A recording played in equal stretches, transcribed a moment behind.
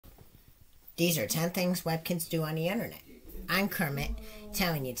These are 10 things Webkinz do on the internet. I'm Kermit,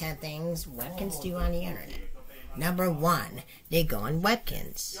 telling you 10 things Webkinz do on the internet. Number 1, they go on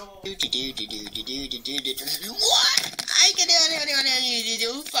Webkinz. What? I can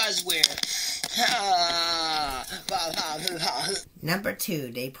do fuzzware. Number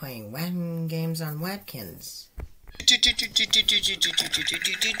 2, they playing web games on Webkinz.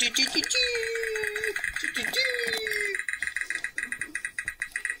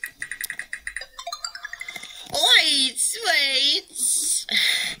 Wait.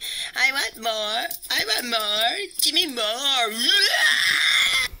 I want more. Give me more.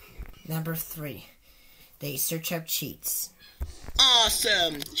 Number 3, they search up cheats.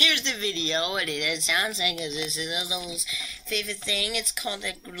 Awesome. Here's the video. It sounds like this is Ozo's favorite thing. It's called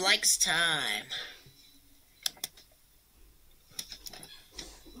the likes time.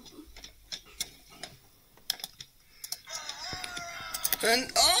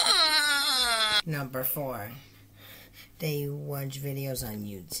 And Number 4, they watch videos on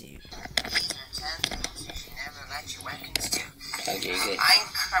YouTube. Okay, good. I'm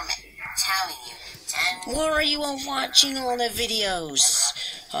Kermit, telling you 10. Where are you watching all the videos?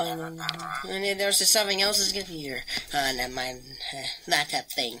 And then there's something else is computer. Never mind. Laptop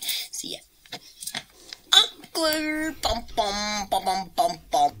thing. See ya. Awkward. Bum.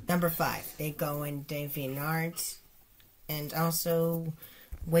 Number 5, they go in DeviantArt and also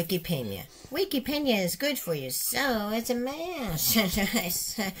Wikipedia. Wikipedia is good for you, so it's a mess.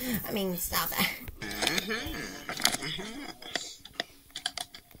 I mean, stop that.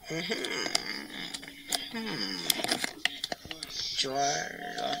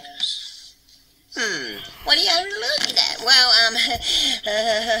 What are you looking at? Well,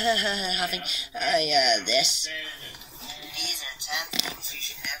 having this. These are 10 things you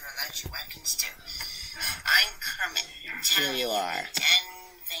should never let your Webkinz do. I'm Kermit. Here you are. 10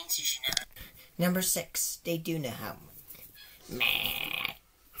 things you should never. Number 6, they do know how. Meh.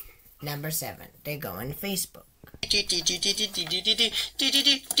 Number 7, they go on Facebook. I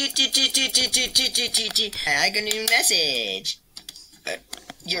got a new message.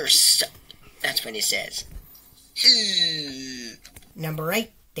 You're so... That's what it says. Number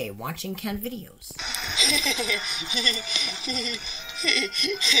 8, they watching cat videos.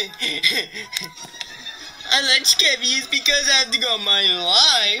 I like cat videos because I have to go my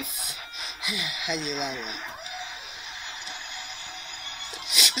life. How do you like it?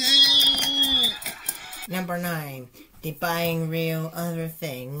 Number 9, they buying real other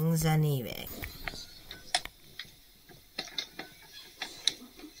things on eBay.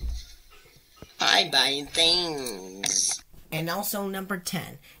 I buying things. And also number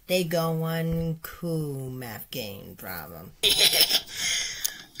 10, they go on cool math game problem.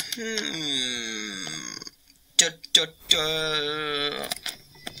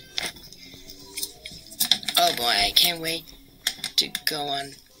 Oh boy, I can't wait to go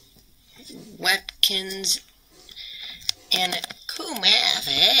on Webkinz and cool math,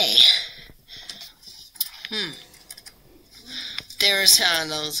 hey. There's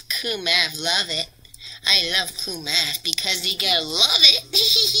those cool math, love it. I love cool math because you gotta love it.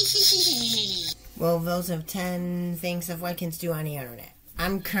 Well, those are 10 things of Webkinz do on the internet.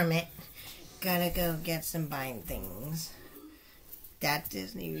 I'm Kermit. Gotta go get some buying things. That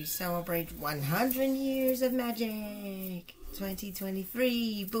Disney celebrates 100 years of magic.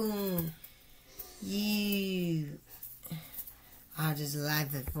 2023, boom. I'll just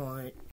live it for it.